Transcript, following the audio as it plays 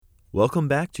Welcome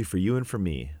back to For You and For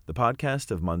Me, the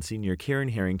podcast of Monsignor Kieran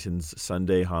Harrington's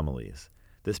Sunday homilies.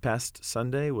 This past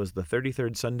Sunday was the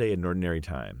 33rd Sunday in Ordinary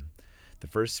Time. The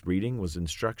first reading was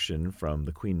instruction from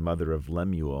the Queen Mother of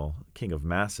Lemuel, King of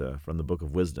Massa, from the Book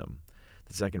of Wisdom.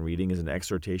 The second reading is an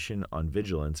exhortation on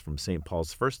vigilance from St.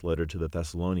 Paul's first letter to the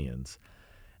Thessalonians.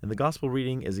 And the Gospel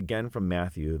reading is again from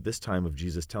Matthew, this time of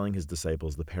Jesus telling his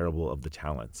disciples the parable of the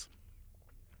talents.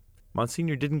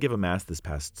 Monsignor didn't give a Mass this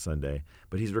past Sunday,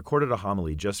 but he's recorded a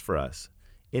homily just for us.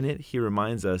 In it, he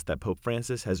reminds us that Pope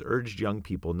Francis has urged young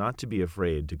people not to be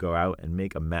afraid to go out and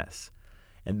make a mess.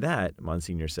 And that,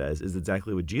 Monsignor says, is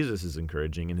exactly what Jesus is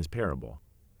encouraging in his parable.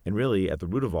 And really, at the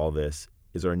root of all this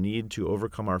is our need to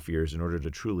overcome our fears in order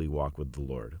to truly walk with the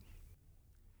Lord.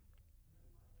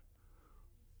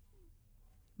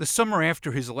 The summer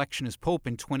after his election as Pope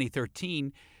in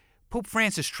 2013, Pope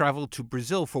Francis traveled to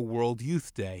Brazil for World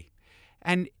Youth Day.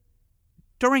 And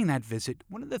during that visit,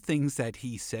 one of the things that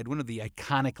he said, one of the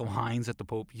iconic lines that the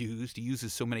Pope used, he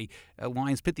uses so many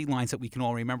lines, pithy lines that we can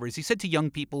all remember, is he said to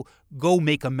young people, go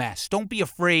make a mess. Don't be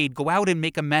afraid. Go out and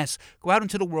make a mess. Go out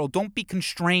into the world. Don't be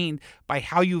constrained by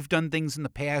how you've done things in the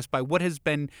past, by what has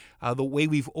been the way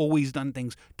we've always done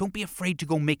things. Don't be afraid to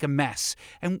go make a mess.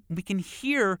 And we can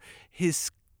hear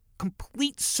his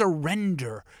complete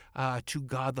surrender to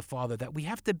God the Father, that we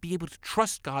have to be able to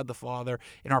trust God the Father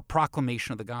in our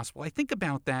proclamation of the gospel. I think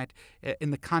about that in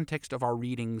the context of our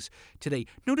readings today.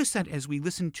 Notice that as we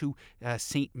listen to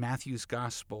St. Matthew's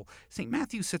gospel, St.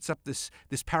 Matthew sets up this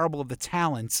parable of the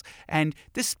talents, and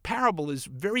this parable is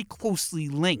very closely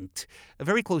linked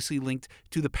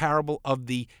to the parable of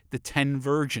the 10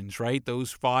 virgins, right?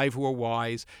 Those 5 who are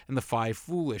wise and the 5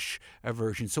 foolish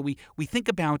virgins. So we think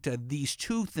about these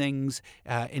two things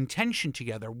in tension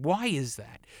together. Why is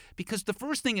that? Because the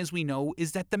first thing, as we know,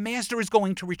 is that the master is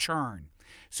going to return.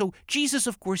 So Jesus,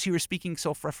 of course, here is speaking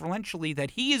self-referentially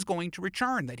that he is going to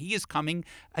return, that he is coming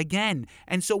again.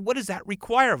 And so what does that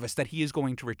require of us, that he is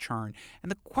going to return?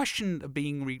 And the question of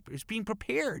is being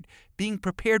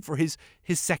prepared for his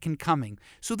second coming.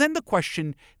 So then the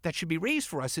question that should be raised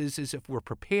for us is if we're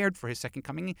prepared for his second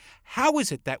coming, how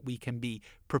is it that we can be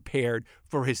prepared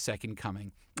for his second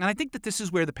coming? And I think that this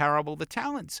is where the parable of the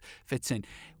talents fits in.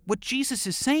 What Jesus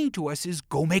is saying to us is,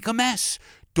 go make a mess.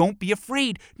 Don't be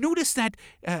afraid. Notice that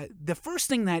the first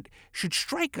thing that should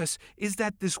strike us is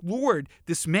that this Lord,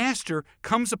 this master,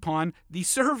 comes upon these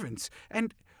servants.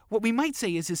 And what we might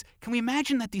say is, can we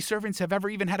imagine that these servants have ever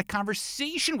even had a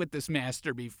conversation with this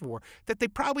master before? That they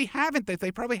probably haven't, that they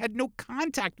probably had no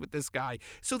contact with this guy.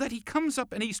 So that he comes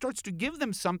up and he starts to give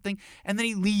them something and then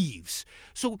he leaves.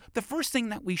 So the first thing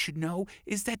that we should know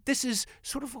is that this is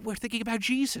sort of what we're thinking about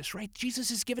Jesus, right?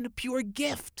 Jesus is given a pure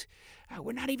gift.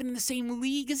 We're not even in the same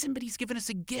league as him, but he's given us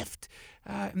a gift.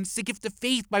 And it's the gift of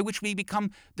faith by which we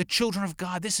become the children of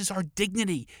God. This is our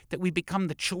dignity, that we become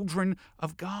the children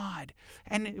of God.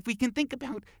 And if we can think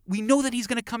about, we know that he's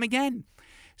going to come again.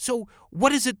 So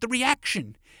what is it, the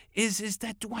reaction? Is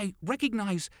that, do I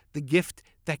recognize the gift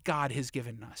that God has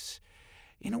given us?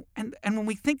 And when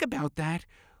we think about that,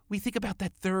 we think about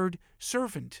that third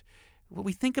servant. What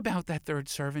we think about that third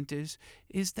servant is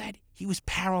that he was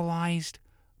paralyzed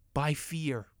by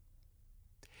fear.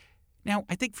 Now,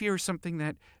 I think fear is something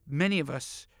that many of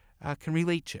us can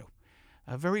relate to.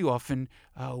 Very often,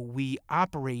 we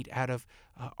operate out of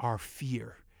our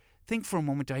fear. Think for a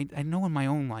moment, I know in my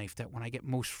own life that when I get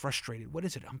most frustrated, what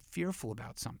is it? I'm fearful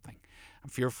about something. I'm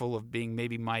fearful of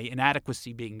maybe my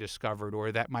inadequacy being discovered,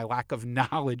 or that my lack of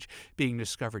knowledge being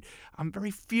discovered. I'm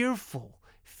very fearful.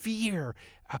 Fear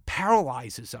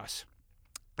paralyzes us.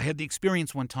 I had the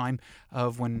experience one time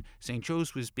of when St.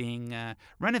 Joe's was being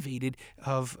renovated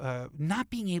of not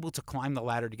being able to climb the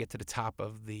ladder to get to the top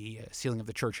of the ceiling of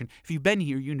the church. And if you've been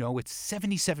here, you know it's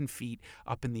 77 feet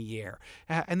up in the air.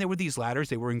 And there were these ladders.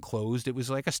 They were enclosed. It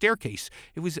was like a staircase.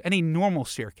 It was any normal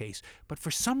staircase. But for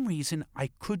some reason,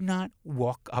 I could not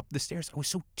walk up the stairs. I was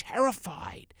so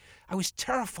terrified. I was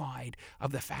terrified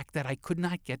of the fact that I could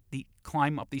not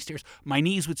climb up these stairs. My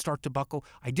knees would start to buckle.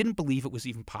 I didn't believe it was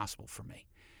even possible for me.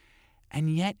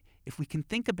 And yet, if we can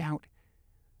think about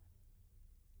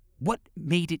what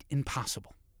made it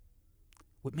impossible,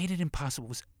 what made it impossible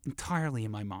was entirely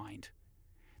in my mind.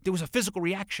 There was a physical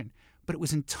reaction, but it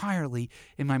was entirely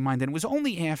in my mind. And it was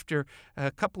only after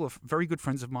a couple of very good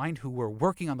friends of mine who were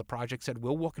working on the project said,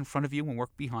 we'll walk in front of you and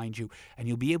work behind you, and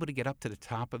you'll be able to get up to the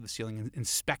top of the ceiling and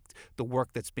inspect the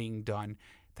work that's being done,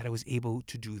 that I was able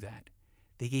to do that.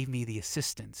 They gave me the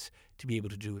assistance to be able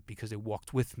to do it because they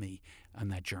walked with me on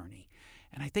that journey.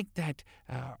 And I think that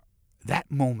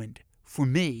that moment, for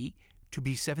me, to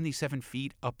be 77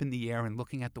 feet up in the air and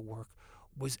looking at the work,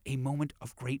 was a moment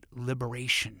of great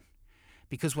liberation.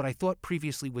 Because what I thought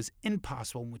previously was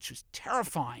impossible, which was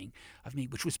terrifying of me,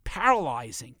 which was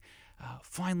paralyzing,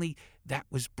 finally that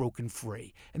was broken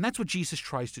free. And that's what Jesus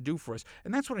tries to do for us.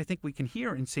 And that's what I think we can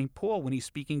hear in St. Paul when he's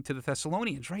speaking to the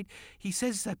Thessalonians, right? He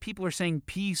says that people are saying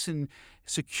peace and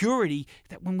security,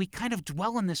 that when we kind of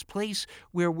dwell in this place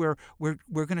where we're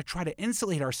going to try to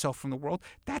insulate ourselves from the world,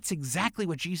 that's exactly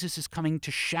what Jesus is coming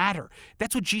to shatter.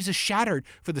 That's what Jesus shattered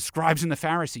for the scribes and the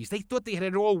Pharisees. They thought they had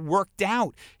it all worked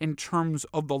out in terms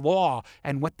of the law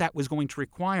and what that was going to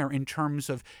require in terms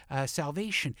of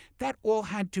salvation. That all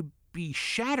had to be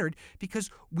shattered because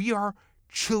we are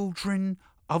children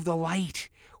of the light.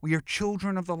 We are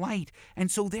children of the light.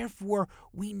 And so therefore,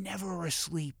 we never are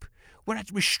asleep. We're not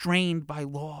restrained by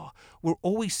law. We're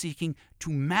always seeking to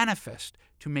manifest,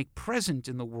 to make present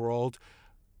in the world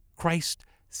Christ's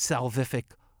salvific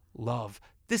love.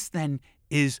 This then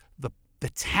is the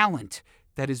talent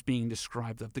that is being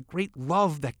described of, the great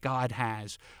love that God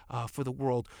has for the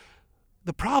world.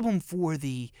 The problem for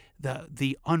the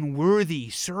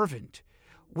unworthy servant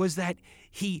was that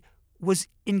he was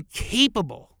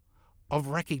incapable of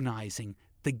recognizing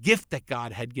the gift that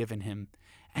God had given him,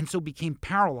 and so became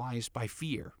paralyzed by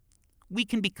fear. We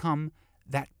can become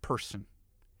that person.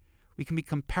 We can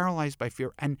become paralyzed by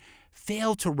fear and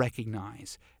fail to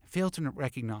recognize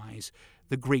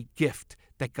the great gift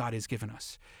that God has given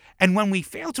us. And when we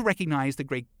fail to recognize the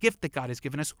great gift that God has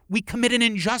given us, we commit an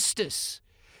injustice.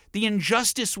 The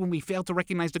injustice when we fail to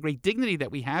recognize the great dignity that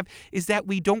we have is that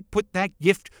we don't put that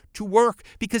gift to work.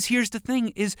 Because here's the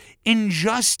thing, is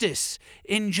injustice.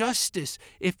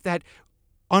 If that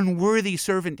unworthy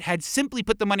servant had simply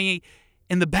put the money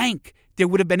in the bank, there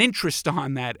would have been interest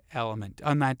on that element,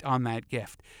 on that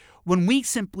gift. When we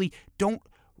simply don't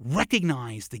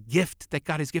recognize the gift that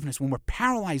God has given us, when we're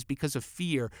paralyzed because of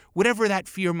fear, whatever that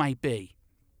fear might be,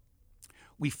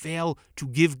 we fail to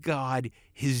give God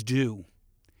his due.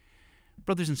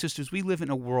 Brothers and sisters, we live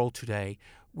in a world today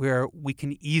where we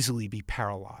can easily be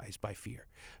paralyzed by fear.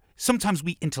 Sometimes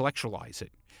we intellectualize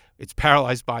it. It's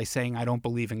paralyzed by saying, I don't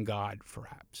believe in God,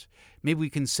 perhaps. Maybe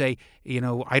we can say,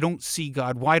 I don't see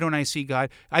God. Why don't I see God?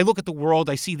 I look at the world,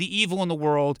 I see the evil in the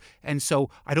world, and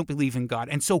so I don't believe in God.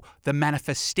 And so the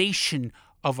manifestation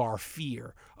of our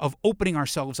fear, of opening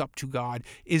ourselves up to God,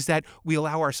 is that we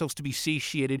allow ourselves to be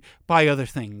satiated by other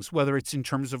things, whether it's in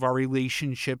terms of our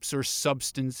relationships or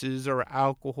substances or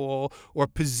alcohol or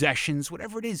possessions,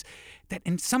 whatever it is, that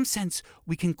in some sense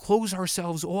we can close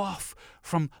ourselves off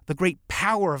from the great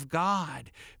power of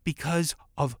God because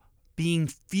of being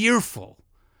fearful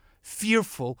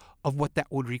of what that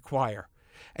would require.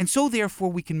 And so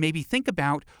therefore we can maybe think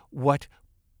about what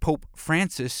Pope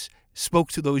Francis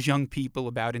spoke to those young people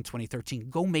about in 2013.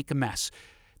 Go make a mess.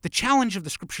 The challenge of the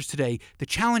scriptures today, the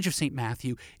challenge of St.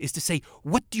 Matthew, is to say,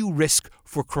 what do you risk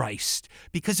for Christ?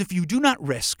 Because if you do not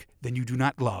risk, then you do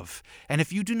not love. And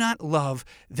if you do not love,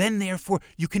 then therefore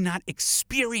you cannot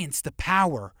experience the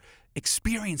power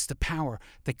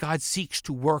that God seeks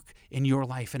to work in your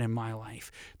life and in my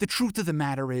life. The truth of the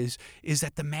matter is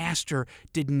that the master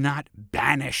did not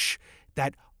banish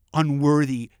that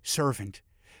unworthy servant.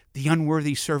 The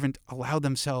unworthy servant allowed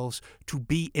themselves to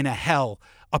be in a hell,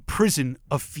 a prison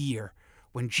of fear,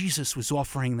 when Jesus was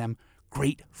offering them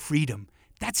great freedom.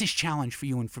 That's his challenge for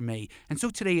you and for me. And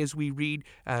so today, as we read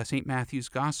St. Matthew's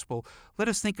Gospel, let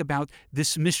us think about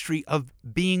this mystery of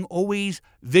being always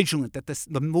vigilant, that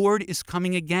the Lord is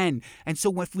coming again. And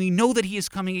so if we know that he is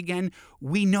coming again,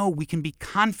 we know we can be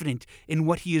confident in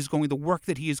the work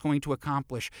that he is going to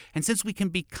accomplish. And since we can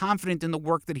be confident in the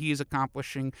work that he is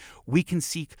accomplishing, we can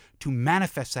seek to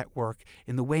manifest that work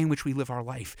in the way in which we live our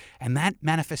life. And that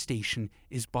manifestation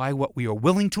is by what we are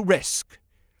willing to risk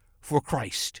for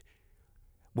Christ.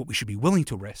 What we should be willing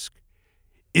to risk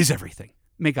is everything.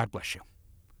 May God bless you.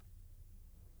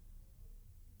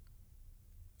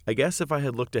 I guess if I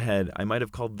had looked ahead, I might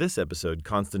have called this episode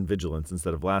Constant Vigilance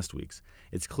instead of last week's.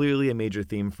 It's clearly a major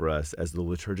theme for us as the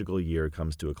liturgical year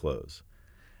comes to a close.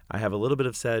 I have a little bit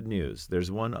of sad news. There's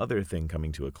one other thing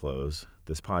coming to a close,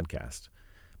 this podcast.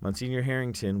 Monsignor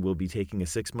Harrington will be taking a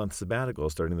 6-month sabbatical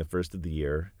starting the first of the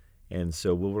year, and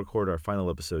so we'll record our final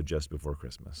episode just before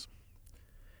Christmas.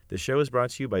 The show is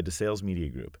brought to you by DeSales Media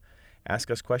Group. Ask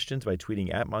us questions by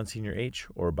tweeting at Monsignor H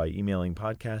or by emailing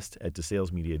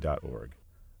podcast@desalesmedia.org.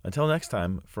 Until next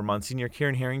time, for Monsignor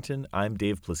Kieran Harrington, I'm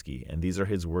Dave Plisky, and these are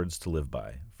his words to live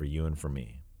by, for you and for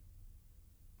me.